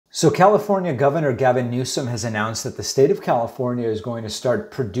So California Governor Gavin Newsom has announced that the state of California is going to start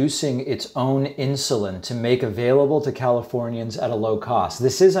producing its own insulin to make available to Californians at a low cost.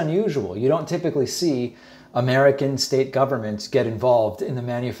 This is unusual. You don't typically see American state governments get involved in the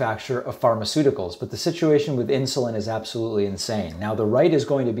manufacture of pharmaceuticals, but the situation with insulin is absolutely insane. Now, the right is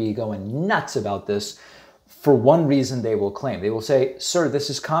going to be going nuts about this for one reason they will claim. They will say, sir, this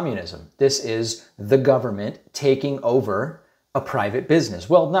is communism. This is the government taking over a private business.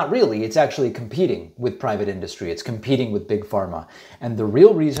 Well, not really. It's actually competing with private industry. It's competing with big pharma. And the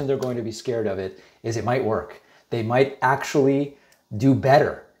real reason they're going to be scared of it is it might work. They might actually do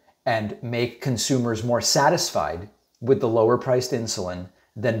better and make consumers more satisfied with the lower priced insulin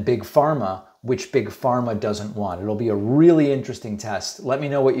than big pharma, which big pharma doesn't want. It'll be a really interesting test. Let me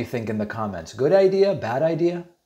know what you think in the comments. Good idea? Bad idea?